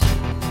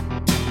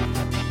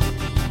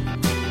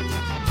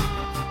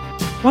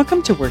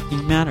Welcome to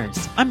Working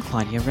Matters. I'm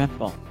Claudia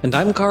Redbull. And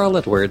I'm Carl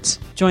Edwards.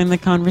 Join the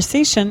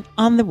conversation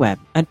on the web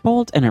at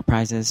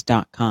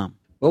boldenterprises.com.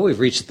 Well,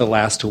 we've reached the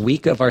last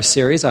week of our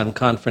series on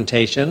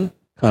confrontation.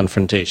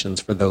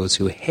 Confrontations for those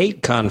who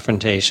hate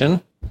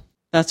confrontation.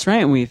 That's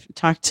right. We've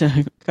talked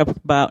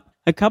about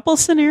a couple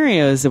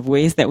scenarios of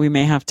ways that we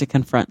may have to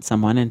confront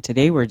someone. And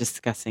today we're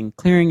discussing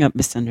clearing up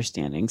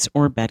misunderstandings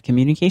or bad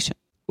communication.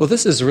 Well,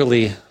 this is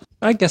really,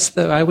 I guess,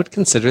 that I would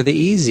consider the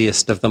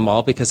easiest of them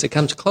all because it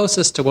comes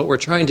closest to what we're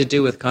trying to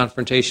do with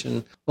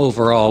confrontation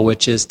overall,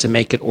 which is to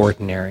make it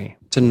ordinary,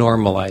 to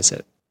normalize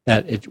it.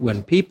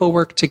 When people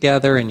work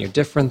together and you're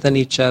different than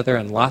each other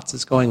and lots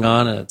is going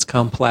on and it's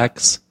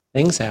complex,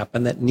 things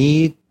happen that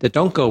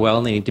don't go well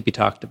and they need to be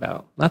talked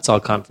about. That's all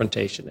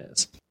confrontation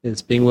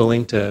is being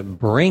willing to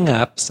bring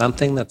up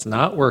something that's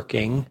not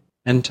working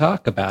and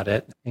talk about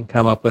it and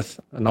come up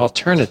with an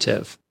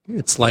alternative.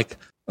 It's like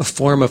a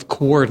form of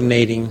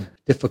coordinating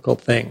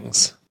difficult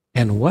things.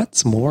 And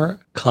what's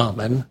more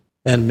common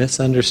than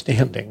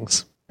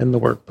misunderstandings in the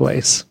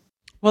workplace?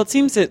 Well, it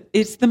seems that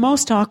it's the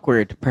most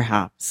awkward,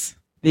 perhaps,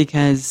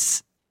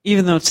 because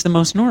even though it's the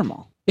most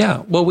normal.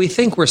 Yeah, well, we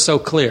think we're so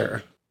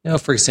clear.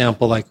 For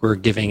example, like we're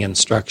giving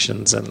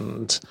instructions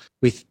and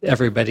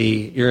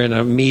you're in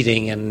a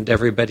meeting and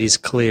everybody's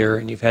clear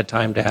and you've had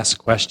time to ask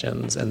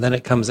questions and then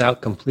it comes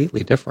out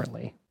completely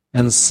differently.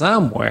 And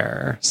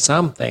somewhere,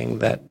 something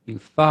that you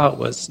thought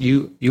was,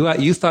 you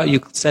thought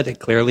you said it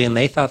clearly and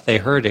they thought they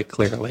heard it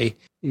clearly.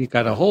 You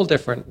got a whole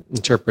different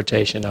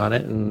interpretation on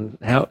it and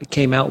how it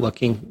came out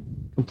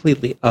looking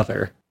completely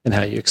other than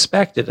how you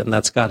expected. And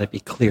that's got to be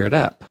cleared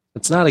up.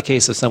 It's not a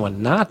case of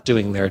someone not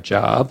doing their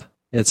job.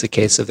 It's a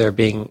case of there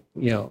being,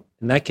 in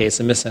that case,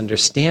 a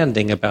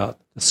misunderstanding about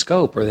the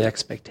scope or the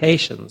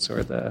expectations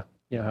or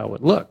how it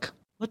would look.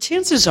 Well,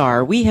 chances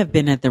are we have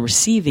been at the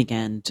receiving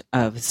end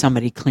of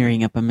somebody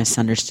clearing up a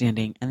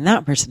misunderstanding, and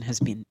that person has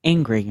been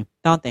angry,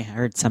 thought they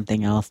heard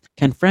something else,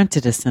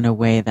 confronted us in a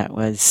way that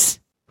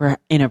was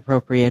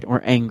inappropriate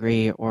or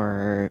angry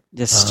or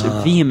just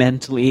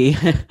vehemently.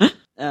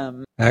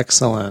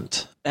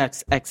 Excellent.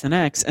 X and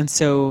X. And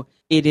so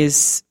it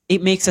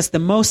makes us the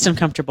most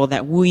uncomfortable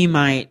that we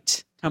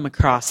might come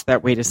across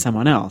that way to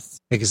someone else.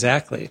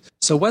 Exactly.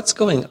 So what's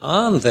going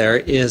on there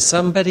is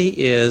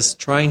somebody is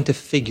trying to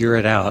figure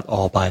it out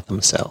all by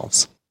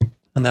themselves.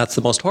 And that's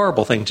the most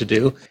horrible thing to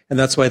do. And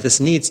that's why this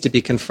needs to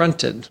be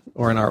confronted,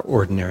 or in our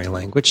ordinary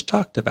language,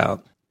 talked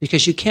about.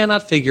 Because you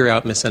cannot figure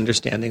out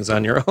misunderstandings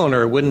on your own,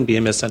 or it wouldn't be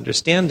a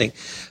misunderstanding.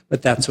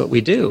 But that's what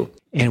we do.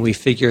 And we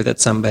figure that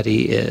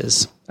somebody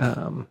is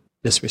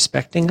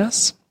disrespecting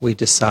us. We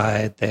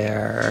decide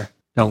they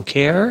don't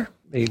care.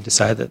 They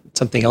decide that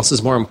something else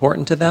is more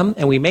important to them.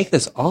 And we make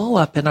this all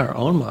up in our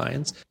own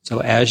minds. So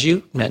as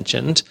you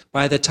mentioned,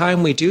 by the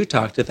time we do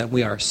talk to them,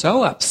 we are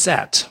so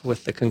upset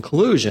with the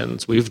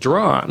conclusions we've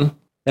drawn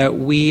that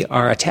we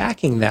are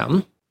attacking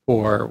them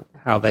for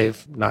how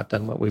they've not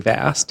done what we've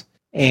asked.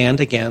 And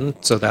again,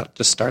 so that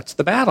just starts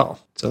the battle.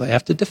 So they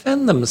have to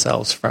defend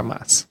themselves from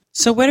us.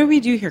 So what do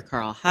we do here,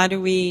 Carl?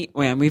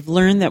 We've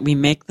learned that we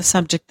make the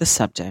subject the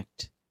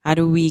subject. How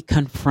do we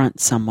confront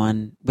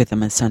someone with a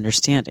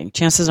misunderstanding?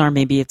 Chances are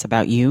maybe it's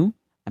about you,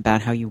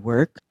 about how you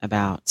work,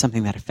 about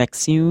something that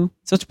affects you.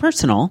 So it's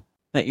personal,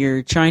 but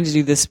you're trying to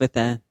do this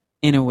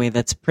in a way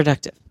that's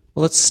productive.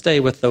 Well, let's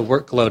stay with the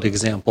workload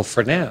example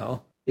for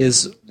now,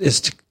 is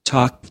to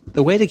talk.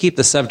 The way to keep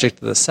the subject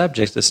to the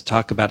subject is to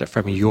talk about it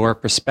from your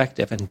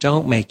perspective and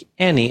don't make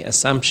any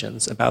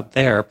assumptions about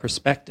their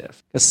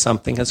perspective because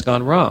something has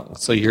gone wrong.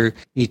 So you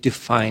need to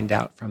find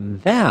out from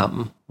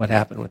them what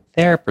happened with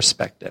their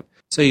perspective.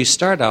 So you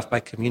start off by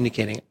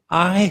communicating,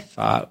 I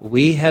thought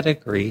we had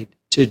agreed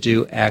to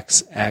do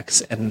X,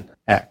 X, and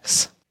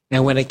X.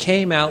 And when it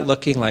came out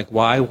looking like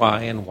Y,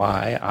 and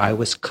Y, I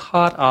was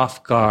caught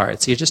off guard.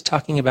 So you're just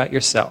talking about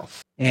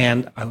yourself.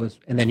 And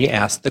then you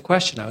ask the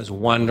question. I was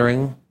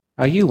wondering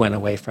how you went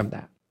away from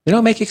that. You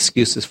don't make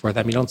excuses for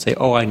them. You don't say,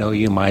 I know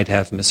you might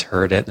have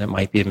misheard it and it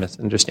might be a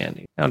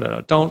misunderstanding.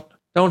 No.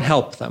 Don't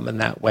help them in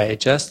that way.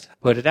 Just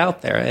put it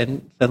out there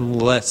and then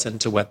listen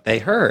to what they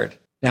heard.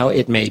 Now,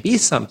 it may be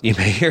something, you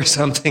may hear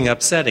something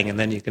upsetting, and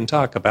then you can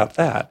talk about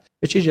that.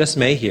 But you just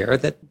may hear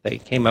that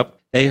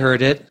they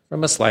heard it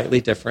from a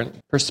slightly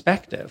different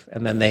perspective,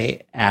 and then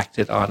they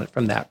acted on it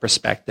from that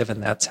perspective,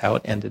 and that's how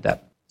it ended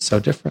up so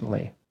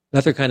differently.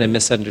 Another kind of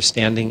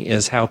misunderstanding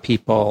is how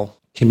people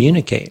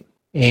communicate.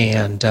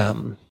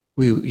 And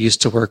we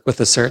used to work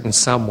with a certain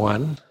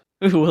someone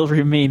who will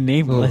remain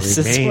nameless.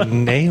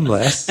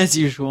 Nameless. As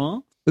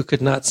usual. Who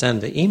could not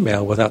send an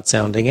email without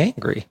sounding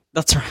angry.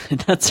 That's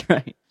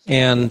right.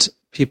 And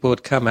people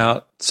would come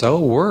out so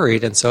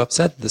worried and so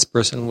upset that this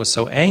person was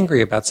so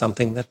angry about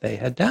something that they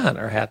had done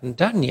or hadn't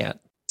done yet.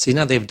 See,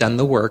 now they've done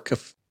the work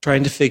of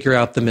trying to figure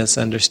out the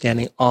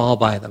misunderstanding all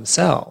by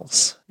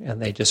themselves.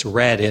 And they just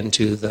read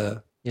into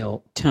the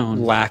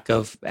tone, lack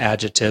of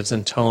adjectives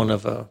and tone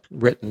of a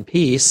written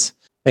piece,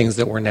 things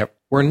that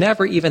were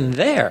never even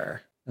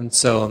there. And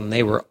so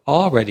they were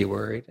already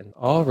worried and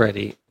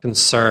already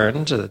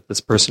concerned that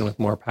this person with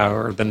more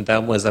power than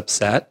them was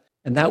upset.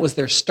 And that was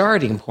their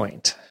starting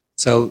point.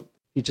 So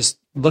you just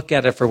look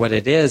at it for what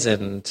it is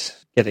and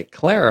get it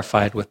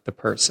clarified with the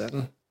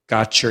person,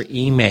 got your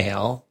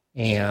email,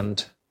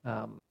 and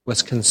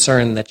was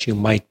concerned that you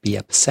might be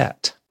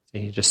upset. So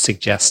you just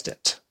suggest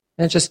it.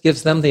 And it just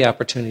gives them the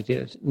opportunity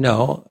to,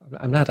 no,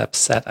 I'm not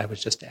upset. I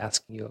was just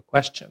asking you a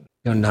question.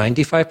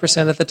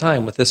 95% of the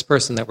time with this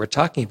person that we're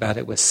talking about,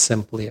 it was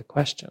simply a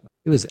question.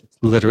 It was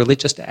literally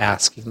just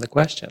asking the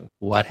question,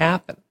 what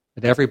happened?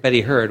 But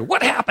everybody heard,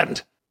 what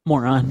happened?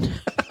 Moron.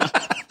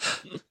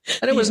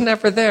 And it was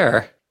never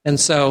there. And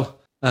so,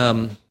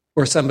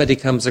 or somebody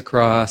comes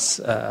across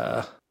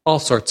all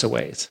sorts of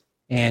ways,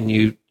 and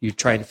you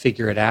try and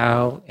figure it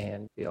out,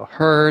 and you feel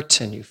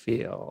hurt, and you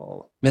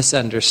feel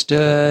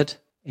misunderstood,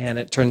 and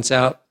it turns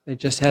out they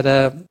just had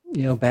a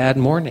bad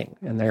morning,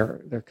 and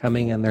they're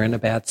coming and they're in a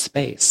bad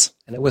space,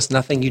 and it was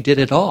nothing you did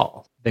at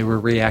all. They were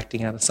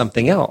reacting out of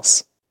something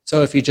else.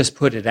 So if you just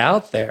put it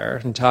out there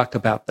and talk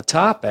about the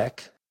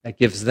topic, that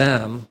gives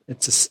them,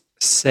 it's a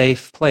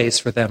safe place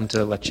for them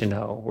to let you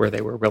know where they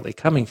were really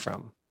coming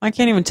from. I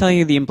can't even tell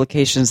you the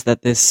implications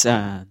that this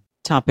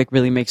topic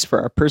really makes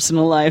for our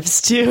personal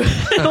lives too.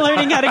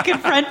 Learning how to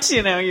confront,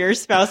 your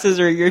spouses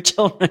or your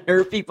children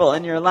or people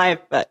in your life.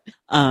 But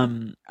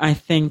I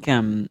think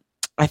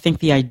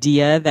the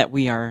idea that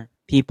we are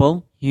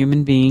people,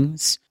 human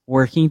beings,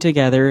 working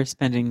together,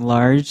 spending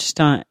large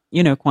time,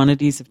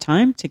 quantities of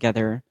time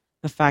together.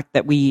 The fact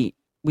that we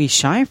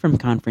shy from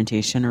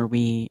confrontation or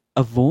we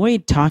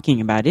avoid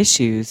talking about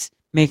issues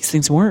makes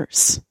things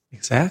worse.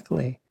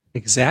 Exactly.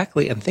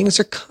 And things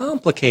are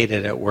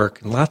complicated at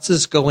work, and lots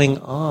is going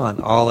on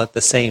all at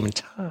the same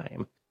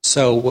time.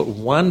 So what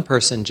one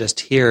person just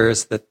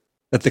hears that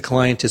the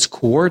client is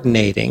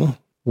coordinating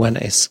when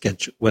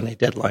a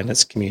deadline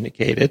is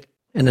communicated,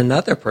 and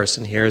another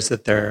person hears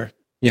that they're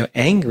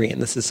angry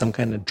and this is some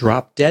kind of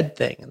drop dead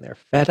thing and they're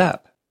fed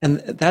up. And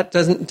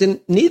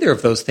that neither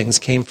of those things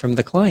came from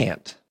the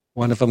client.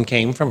 One of them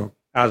came from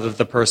out of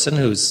the person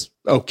who's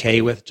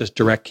okay with just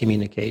direct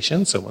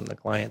communication. So when the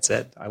client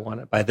said, I want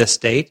it by this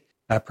date,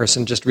 that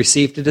person just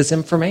received it as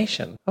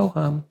information.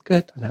 Oh,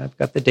 good. Now I've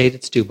got the date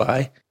it's due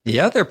by. The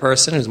other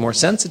person who's more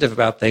sensitive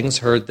about things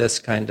heard this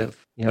kind of,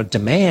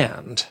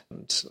 demand.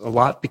 And a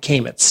lot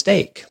became at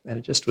stake. And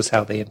it just was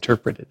how they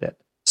interpreted it.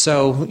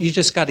 So you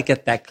just got to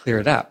get that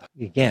cleared up.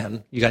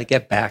 Again, you got to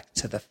get back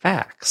to the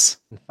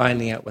facts and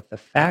finding out what the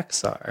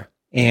facts are.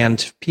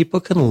 And people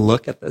can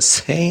look at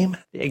the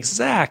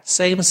exact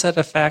same set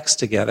of facts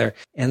together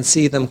and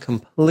see them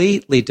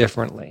completely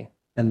differently.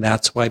 And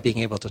that's why being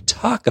able to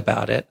talk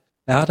about it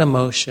without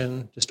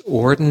emotion, just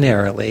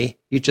ordinarily,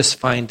 you just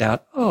find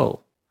out,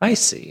 oh, I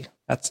see.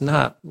 That's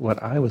not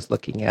what I was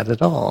looking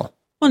at all.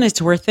 Well, and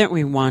it's worth it.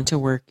 We want to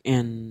work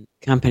in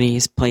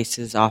companies,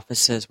 places,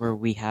 offices where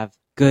we have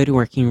good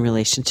working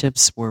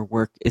relationships, where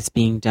work is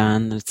being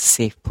done, it's a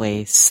safe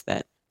place.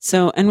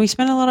 And we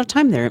spend a lot of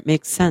time there. It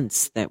makes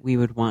sense that we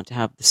would want to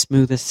have the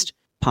smoothest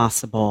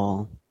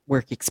possible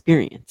work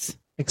experience.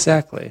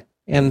 Exactly.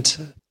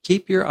 And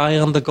keep your eye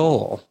on the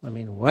goal. I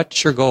mean,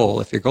 what's your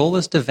goal? If your goal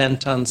is to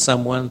vent on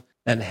someone,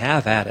 then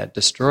have at it.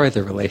 Destroy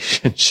the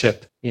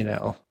relationship,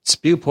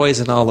 spew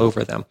poison all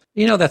over them.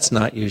 That's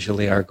not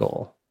usually our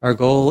goal. Our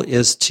goal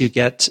is to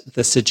get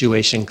the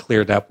situation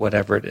cleared up,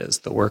 whatever it is,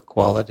 the work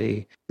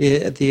quality,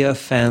 the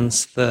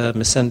offense, the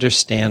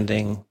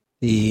misunderstanding,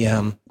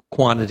 the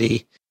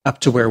quantity, up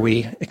to where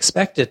we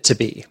expect it to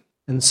be.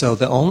 And so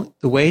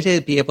the way to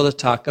be able to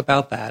talk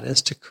about that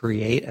is to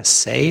create a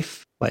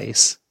safe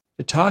place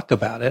to talk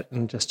about it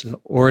in just an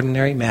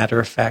ordinary,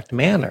 matter-of-fact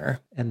manner.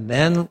 And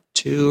then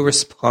two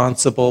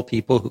responsible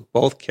people who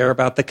both care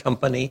about the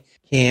company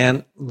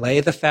can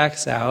lay the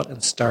facts out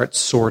and start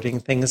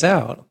sorting things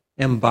out.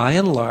 And by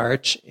and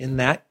large, in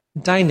that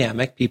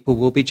dynamic, people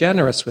will be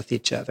generous with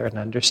each other and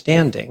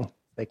understanding.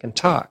 They can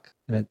talk.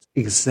 And it's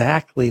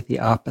exactly the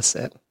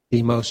opposite.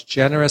 The most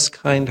generous,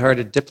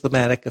 kind-hearted,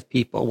 diplomatic of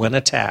people, when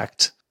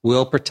attacked,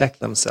 will protect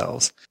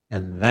themselves.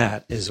 And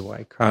that is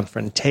why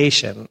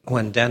confrontation,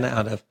 when done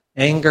out of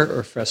anger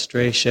or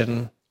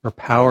frustration or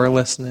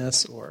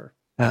powerlessness or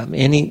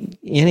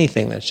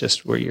anything that's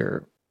just where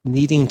you're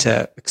needing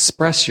to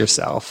express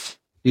yourself,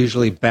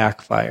 usually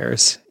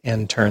backfires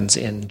and turns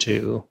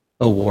into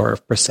a war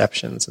of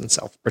perceptions and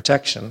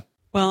self-protection.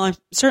 Well, I've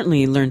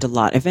certainly learned a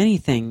lot. If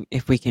anything,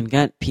 if we can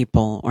get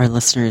people or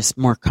listeners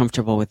more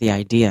comfortable with the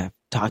idea of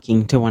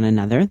talking to one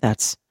another,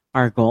 that's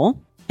our goal.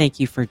 Thank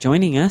you for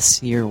joining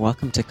us. You're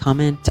welcome to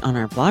comment on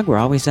our blog. We're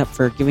always up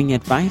for giving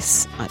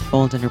advice at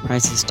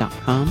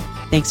boldenterprises.com.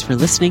 Thanks for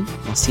listening.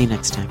 We'll see you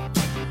next time.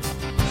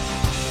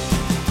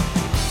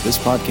 This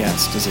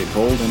podcast is a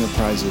Bold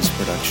Enterprises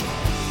production.